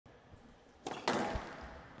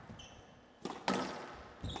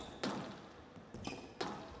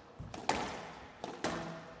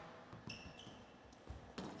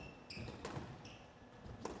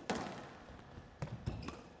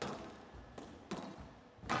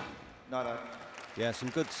Not out. Yeah, some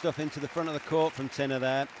good stuff into the front of the court from Tina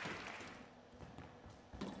there.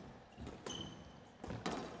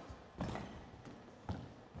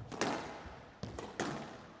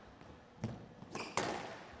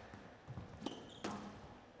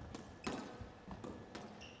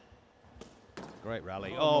 Great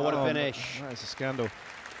rally. Oh, what a finish. That's a scandal.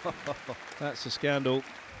 That's a scandal.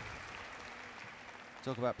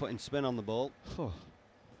 Talk about putting spin on the ball.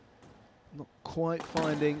 Not quite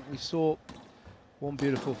finding. We saw one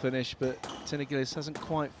beautiful finish, but T.Gilis hasn't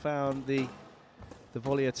quite found the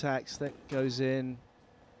volley attacks that goes in.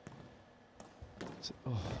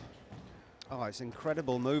 Oh, it's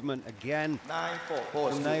incredible movement again.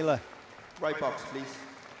 9-4. From Naylor. Right box, please.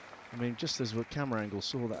 I mean, just as the camera angle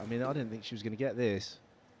saw that, I mean, I didn't think she was going to get this.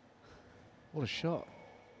 What a shot.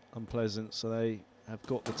 Unpleasant. So they have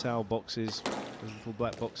got the towel boxes, those little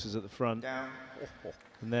black boxes at the front. Down.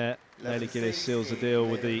 And there, T.Gilis seals the deal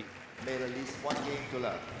with the Made at least 1 game to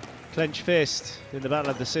love. clenched fist in the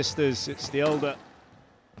battle of the sisters. It's the older.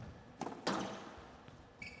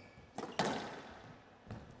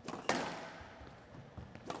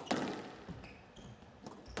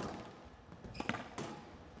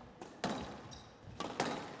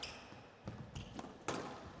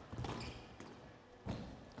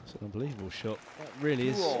 It's an unbelievable shot. That really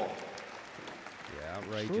is. Yeah,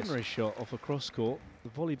 outrageous. Extraordinary shot off a cross court. The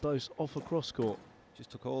volley both off a cross court. Just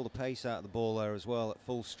took all the pace out of the ball there as well at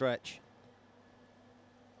full stretch.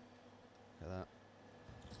 Look at that.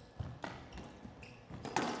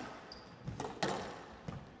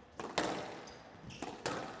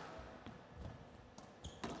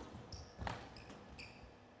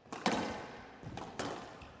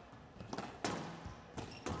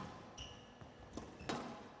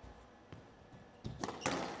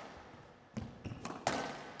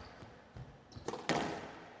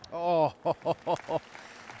 Oh,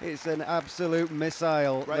 it's an absolute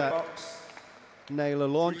missile that Naylor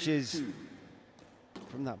launches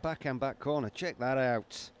from that backhand back corner. Check that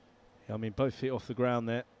out. Yeah, I mean, both feet off the ground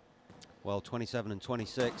there. Well, 27 and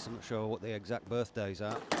 26. I'm not sure what the exact birthdays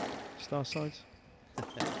are. Star signs.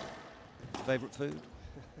 Favourite food?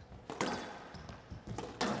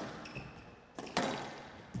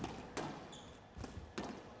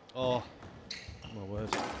 Oh, my word.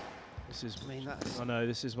 This is, I mean, that's, I know,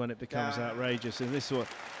 this is when it becomes outrageous, and this is what,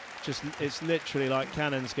 just, it's literally like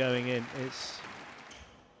cannons going in. It's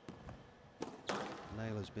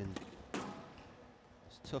Naylor's been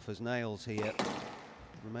as tough as nails here.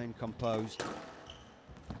 Remain composed.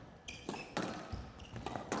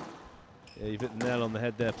 Yeah, you've hit the nail on the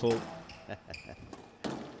head there, Paul.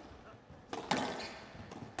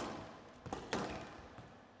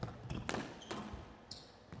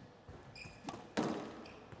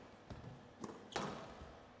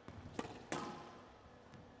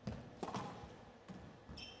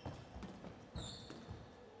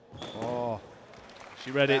 She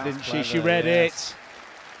read it, didn't she? She read it.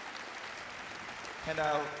 And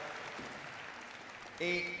out.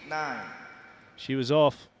 8-9. She was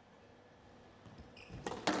off.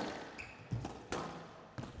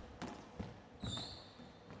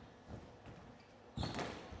 Oh,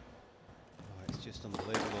 it's just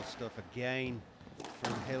unbelievable stuff again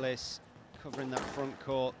from Gilis, covering that front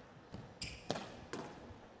court.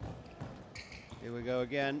 Here we go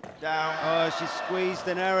again. Down. Oh, she squeezed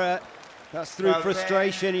an error. That's through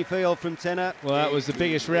frustration, you feel, from Tina. Well, that was the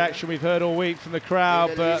biggest reaction we've heard all week from the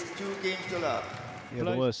crowd, but 2 games to love. yeah,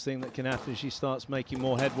 the worst thing that can happen is she starts making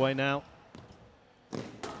more headway now.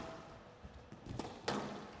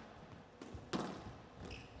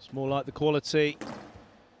 It's more like the quality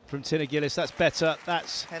from T.Gilis. That's better.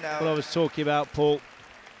 That's what I was talking about, Paul.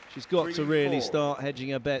 She's got to really start hedging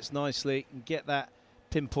her bets nicely and get that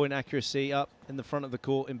pinpoint accuracy up in the front of the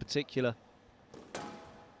court in particular.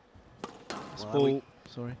 Well,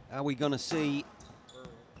 are we going to see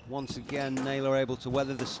once again Naylor able to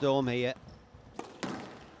weather the storm here?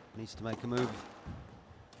 Needs to make a move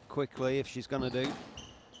quickly if she's going to do.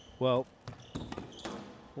 Well,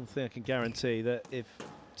 one thing I can guarantee, that if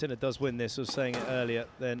Tina does win this, I was saying it earlier,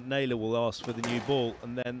 then Naylor will ask for the new ball,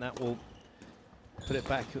 and then that will put it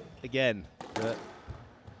back again. But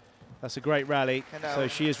that's a great rally. So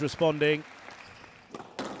she is responding.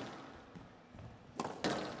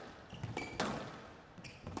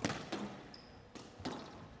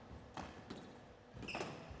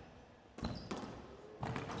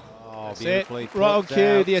 That's it. Right on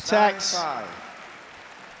cue, the attacks.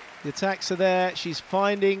 The attacks are there. She's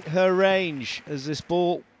finding her range as this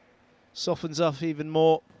ball softens up even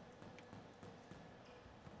more.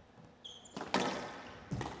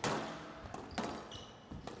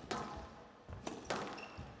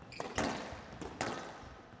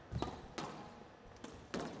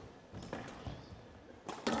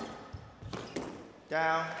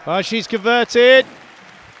 Down. Oh, she's converted.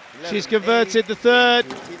 11, She's converted 8 the third.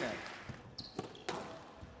 to Tina.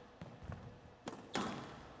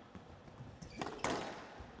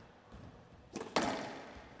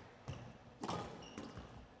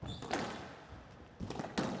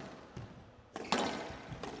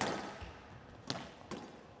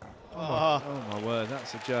 Oh my word,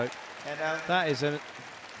 that's a joke. And now That is an.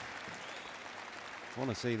 I want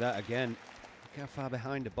to see that again. Look how far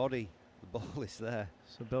behind the body the ball is there.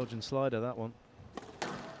 It's a Belgian slider, that one.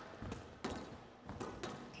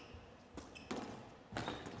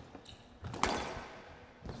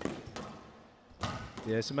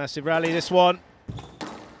 Yeah, it's a massive rally, this one.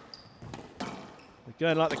 We're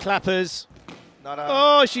going like the clappers. not out.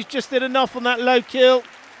 Oh, she's just did enough on that low kill.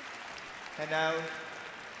 And now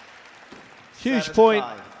Huge 7-5. point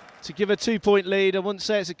to give a 2-point lead. I wouldn't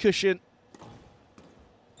say it's a cushion.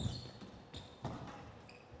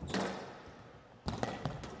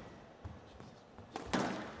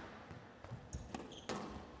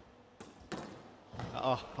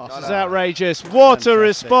 Oh, This is outrageous. What a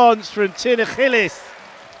response from T.Gilis.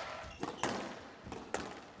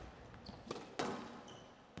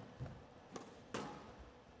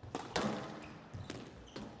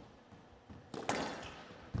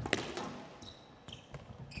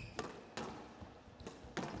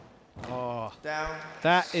 Oh, Down.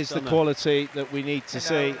 that is the Stunner. quality that we need to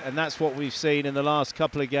see, and that's what we've seen in the last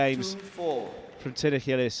couple of games 2-4. from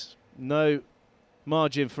T.Gilis. No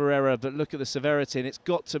margin for error, but look at the severity, and it's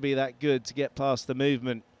got to be that good to get past the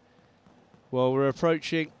movement. Well, we're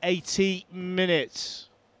approaching 80 minutes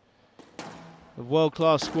of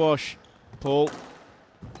world-class squash, Paul,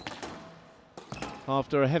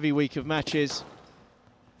 after a heavy week of matches.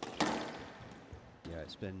 Yeah,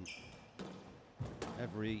 it's been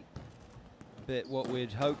every bit what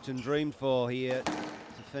we'd hoped and dreamed for here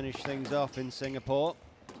to finish things off in Singapore.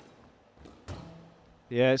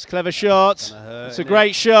 Yeah, it's a clever shot. Gonna hurt, It's a innit?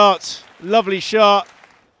 great shot. Lovely shot.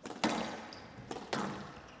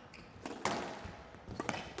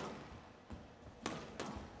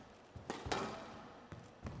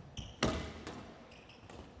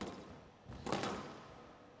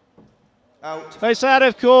 Out. It's out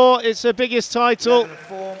of court. It's the biggest title.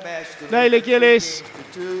 11-4 match to Naylor Gilis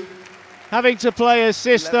 2. having to play her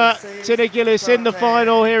sister, T.Gilis, in the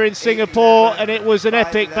final here in Singapore, and it was an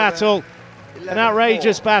epic battle. An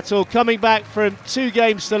outrageous battle, coming back from 2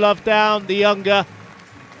 games to love down, the younger,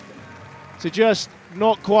 to just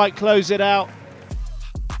not quite close it out.